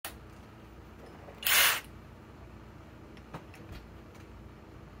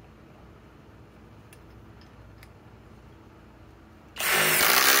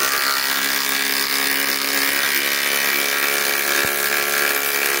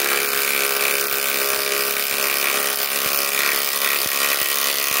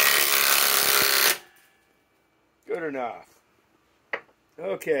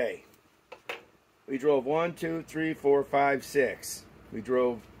Okay, we drove 1, 2, 3, 4, 5, 6. We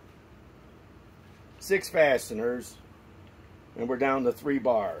drove 6 fasteners, and we're down to 3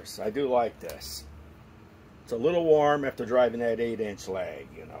 bars. I do like this. It's a little warm after driving that 8-inch lag.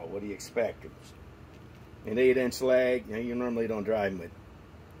 You know, what do you expect? An 8-inch lag, you normally don't drive them with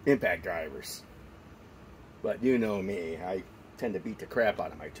impact drivers. But you know me, I tend to beat the crap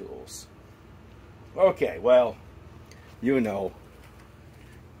out of my tools. Okay, well, you know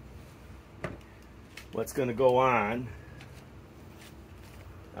what's going to go on,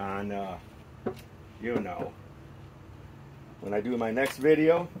 you know, when I do my next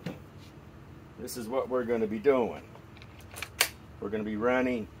video. This is what we're going to be doing. We're going to be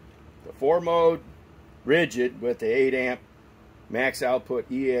running the 4-mode rigid with the 8 amp max output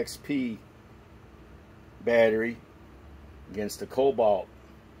EXP battery against the KOBALT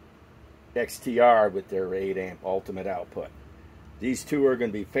XTR with their 8 amp ultimate output. These two are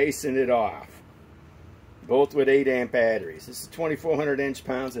going to be facing it off, both with 8 amp batteries. This is 2400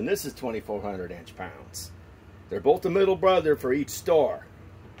 inch-pounds and this is 2400 inch-pounds. They're both the middle brother for each store.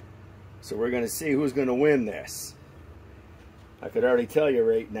 So we're going to see who's going to win this. I could already tell you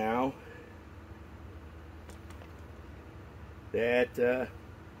right now that the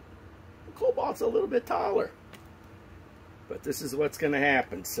KOBALT's a little bit taller. But this is what's going to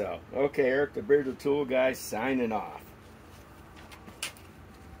happen. So, okay, Eric the Bearded Tool Guy signing off.